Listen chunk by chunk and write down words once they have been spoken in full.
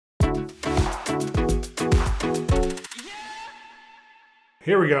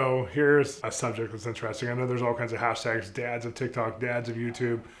Here we go. Here's a subject that's interesting. I know there's all kinds of hashtags, dads of TikTok, dads of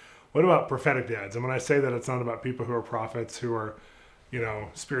YouTube. What about prophetic dads? And when I say that, it's not about people who are prophets, who are,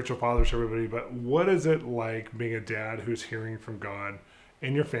 spiritual fathers to everybody, but what is it like being a dad who's hearing from God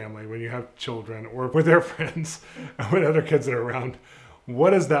in your family when you have children or with their friends and with other kids that are around?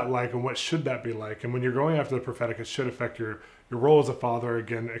 What is that like, and what should that be like? And when you're going after the prophetic, it should affect your role as a father.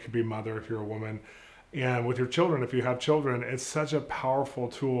 Again, it could be mother if you're a woman. And with your children, if you have children, it's such a powerful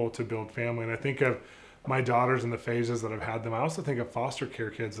tool to build family. And I think of my daughters and the phases that I've had them. I also think of foster care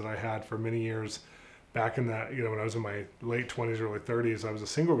kids that I had for many years back in that, when I was in my late 20s, early 30s. I was a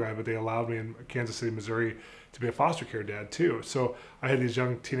single guy, but they allowed me in Kansas City, Missouri to be a foster care dad too. So I had these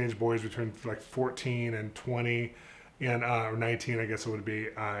young teenage boys between like 14 and 20 and or 19, I guess it would be,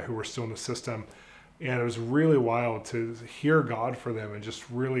 who were still in the system. And it was really wild to hear God for them and just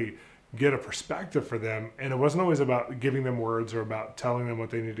really get a perspective for them. And it wasn't always about giving them words or about telling them what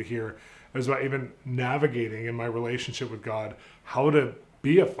they need to hear. It was about even navigating in my relationship with God, how to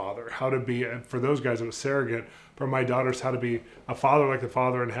be a father, how to be, and for those guys it was surrogate, for my daughters, how to be a father like the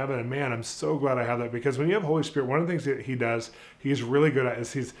Father in heaven. And man, I'm so glad I have that, because when you have Holy Spirit, one of the things that he does, he's really good at,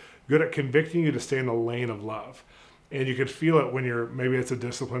 is he's good at convicting you to stay in the lane of love. And you could feel it when maybe it's a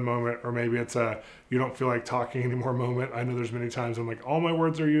discipline moment, or maybe it's you don't feel like talking anymore moment. I know there's many times I'm like, all my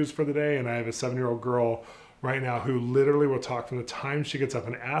words are used for the day. And I have a 7-year-old girl right now who literally will talk from the time she gets up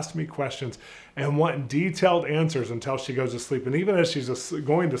and ask me questions and want detailed answers until she goes to sleep. And even as she's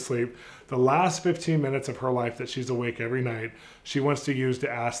going to sleep, the last 15 minutes of her life that she's awake every night, she wants to use to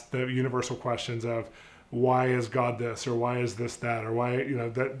ask the universal questions of, why is God this, or why is this that, or why,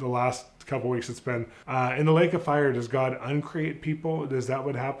 that the last couple weeks it's been in the lake of fire. Does God uncreate people? Is that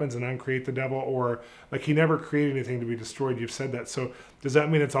what happens, and uncreate the devil? Or like, he never created anything to be destroyed. You've said that. So does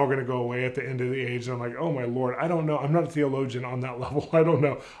that mean it's all going to go away at the end of the age? And I'm like, oh my Lord, I don't know. I'm not a theologian on that level. I don't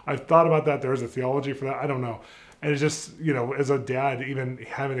know. I've thought about that. There's a theology for that. I don't know. And it's just, as a dad, even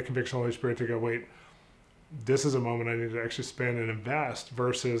having a conviction of the Holy Spirit to go, wait, this is a moment I need to actually spend and invest,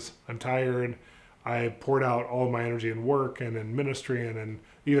 versus I'm tired. I poured out all of my energy in work and in ministry and in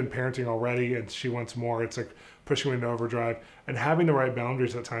even parenting already, and she wants more. It's like pushing me into overdrive, and having the right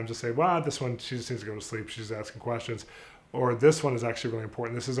boundaries at times to say, wow, this one, she just needs to go to sleep. She's asking questions. Or this one is actually really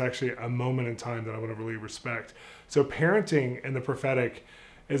important. This is actually a moment in time that I want to really respect. So parenting in the prophetic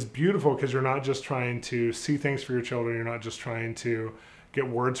is beautiful, because you're not just trying to see things for your children. You're not just trying to get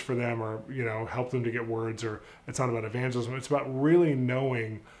words for them, or, help them to get words, or it's not about evangelism. It's about really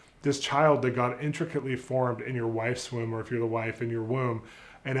knowing this child that God intricately formed in your wife's womb, or if you're the wife, in your womb,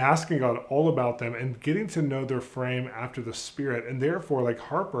 and asking God all about them and getting to know their frame after the Spirit. And therefore, like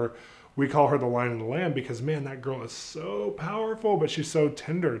Harper, we call her the Lion and the Lamb, because man, that girl is so powerful, but she's so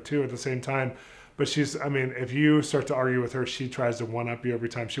tender too at the same time. But if you start to argue with her, she tries to one-up you every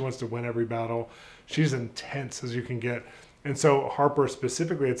time. She wants to win every battle. She's intense as you can get. And so Harper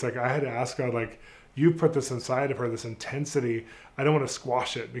specifically, it's like I had to ask God, like, you put this inside of her, this intensity. I don't want to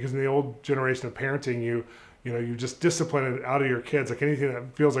squash it, because in the old generation of parenting, you just discipline it out of your kids. Like anything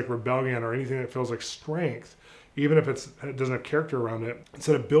that feels like rebellion, or anything that feels like strength, even if it doesn't have character around it,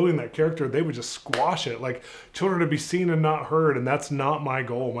 instead of building that character, they would just squash it. Like, children to be seen and not heard. And that's not my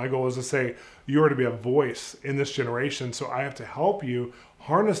goal. My goal is to say, you are to be a voice in this generation. So I have to help you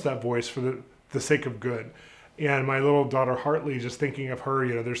harness that voice for the sake of good. And my little daughter, Hartley, just thinking of her,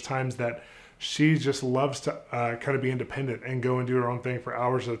 there's times that she just loves to kind of be independent and go and do her own thing for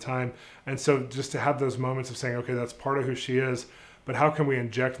hours at a time. And so just to have those moments of saying, okay, that's part of who she is, but how can we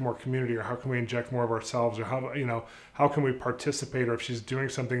inject more community, or how can we inject more of ourselves, or how can we participate, or if she's doing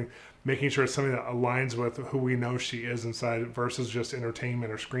something, making sure it's something that aligns with who we know she is inside, versus just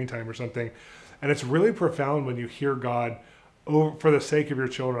entertainment or screen time or something. And it's really profound when you hear God for the sake of your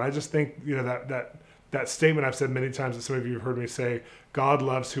children. I just think, that statement I've said many times that some of you have heard me say, God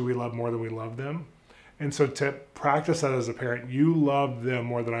loves who we love more than we love them. And so to practice that as a parent, you love them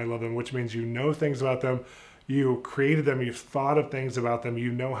more than I love them, which means you know things about them. You created them. You've thought of things about them.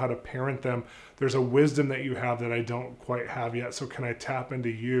 You know how to parent them. There's a wisdom that you have that I don't quite have yet. So can I tap into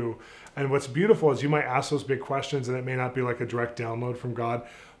you? And what's beautiful is you might ask those big questions, and it may not be like a direct download from God,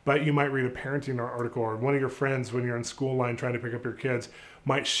 but you might read a parenting article, or one of your friends when you're in school line trying to pick up your kids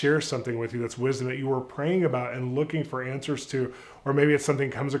might share something with you that's wisdom that you were praying about and looking for answers to, or maybe it's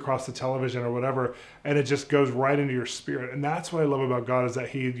something comes across the television or whatever, and it just goes right into your spirit. And that's what I love about God, is that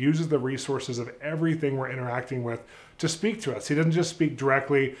he uses the resources of everything we're interacting with to speak to us. He doesn't just speak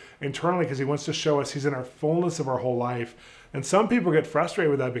directly internally, because he wants to show us he's in our fullness of our whole life. And some people get frustrated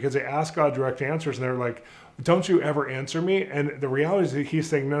with that, because they ask God direct answers and they're like, don't you ever answer me? And the reality is that he's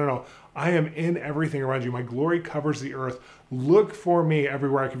saying, no, no, no, I am in everything around you. My glory covers the earth. Look for me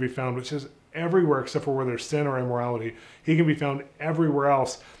everywhere I can be found, which is everywhere except for where there's sin or immorality. He can be found everywhere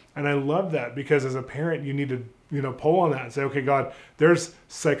else. And I love that, because as a parent, you need to, pull on that and say, okay, God, there's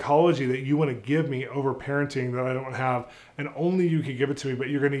psychology that you want to give me over parenting that I don't have, and only you can give it to me, but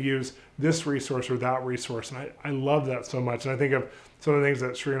you're going to use this resource or that resource. And I love that so much. And I think of some of the things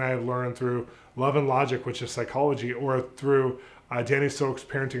that Cherie and I have learned through Love and Logic, which is psychology, or through Danny Stokes'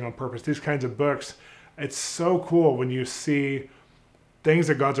 Parenting on Purpose, these kinds of books. It's so cool when you see things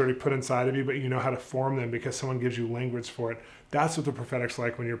that God's already put inside of you, but you know how to form them because someone gives you language for it. That's what the prophetic's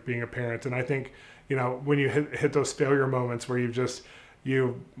like when you're being a parent. And I think, when you hit those failure moments where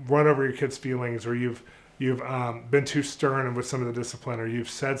you've run over your kids' feelings, or you've been too stern with some of the discipline, or you've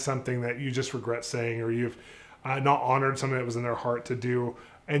said something that you just regret saying, or you've not honored something that was in their heart to do,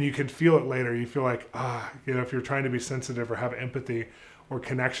 and you can feel it later. You feel like, if you're trying to be sensitive or have empathy or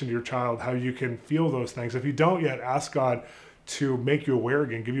connection to your child, how you can feel those things. If you don't yet, ask God to make you aware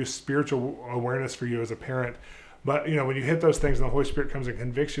again, give you spiritual awareness for you as a parent. But, when you hit those things and the Holy Spirit comes and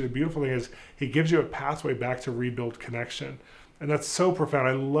convicts you, the beautiful thing is he gives you a pathway back to rebuild connection. And that's so profound.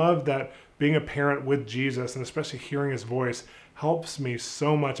 I love that being a parent with Jesus, and especially hearing his voice, helps me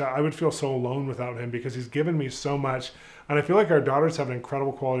so much. I would feel so alone without him, because he's given me so much. And I feel like our daughters have an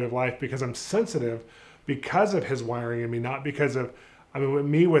incredible quality of life because I'm sensitive because of his wiring in me, not because of,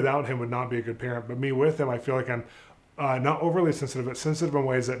 me without him would not be a good parent, but me with him, I feel like I'm not overly sensitive, but sensitive in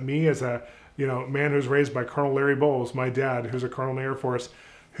ways that me as a man who's raised by Colonel Larry Bolz, my dad, who's a colonel in the Air Force,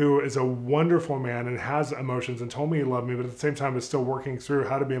 who is a wonderful man and has emotions and told me he loved me, but at the same time is still working through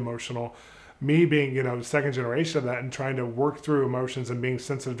how to be emotional. Me being, the second generation of that and trying to work through emotions and being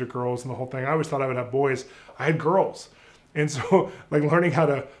sensitive to girls and the whole thing. I always thought I would have boys. I had girls. And so learning how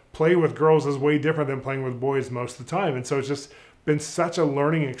to play with girls is way different than playing with boys most of the time. And so it's just been such a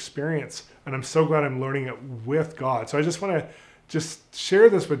learning experience. And I'm so glad I'm learning it with God. So I just want to just share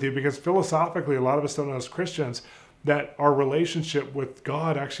this with you, because philosophically, a lot of us don't know as Christians that our relationship with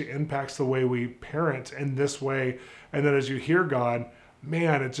God actually impacts the way we parent in this way. And then as you hear God,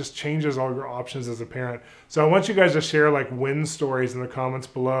 man, it just changes all your options as a parent. So I want you guys to share win stories in the comments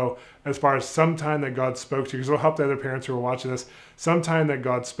below, as far as sometime that God spoke to you, because it'll help the other parents who are watching this, sometime that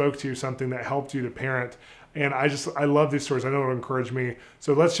God spoke to you, something that helped you to parent. And I love these stories. I know it'll encourage me.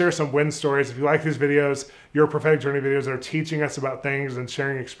 So let's share some win stories. If you like these videos, your prophetic journey videos that are teaching us about things and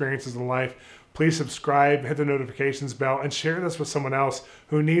sharing experiences in life, please subscribe, hit the notifications bell, and share this with someone else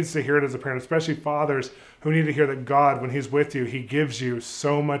who needs to hear it as a parent, especially fathers who need to hear that God, when he's with you, he gives you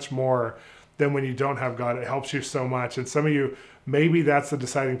so much more than when you don't have God. It helps you so much. And some of you, maybe that's the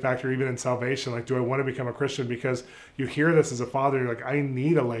deciding factor even in salvation. Do I want to become a Christian? Because you hear this as a father, you're like, I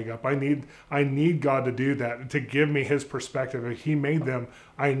need a leg up. I need God to do that, to give me his perspective. If he made them,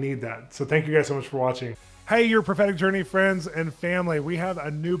 I need that. So thank you guys so much for watching. Hey, your prophetic journey friends and family. We have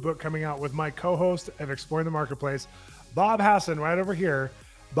a new book coming out with my co-host of Exploring the Marketplace, Bob Hassan, right over here.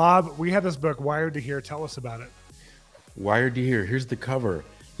 Bob, we have this book, Wired to Hear. Tell us about it. Wired to Hear. Here's the cover.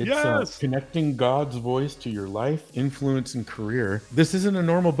 It's connecting God's voice to your life, influence, and career. This isn't a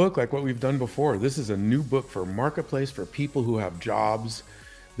normal book like what we've done before. This is a new book for marketplace, for people who have jobs.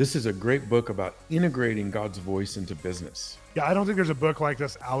 This is a great book about integrating God's voice into business. Yeah, I don't think there's a book like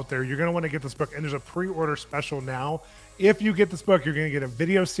this out there. You're going to want to get this book, and there's a pre-order special now. If you get this book, you're going to get a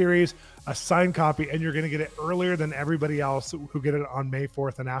video series, a signed copy, and you're going to get it earlier than everybody else who get it on May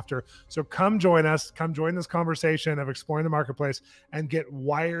 4th and after. So come join us. Come join this conversation of Exploring the Marketplace and get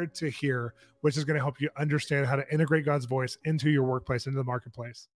Wired to Hear, which is going to help you understand how to integrate God's voice into your workplace, into the marketplace.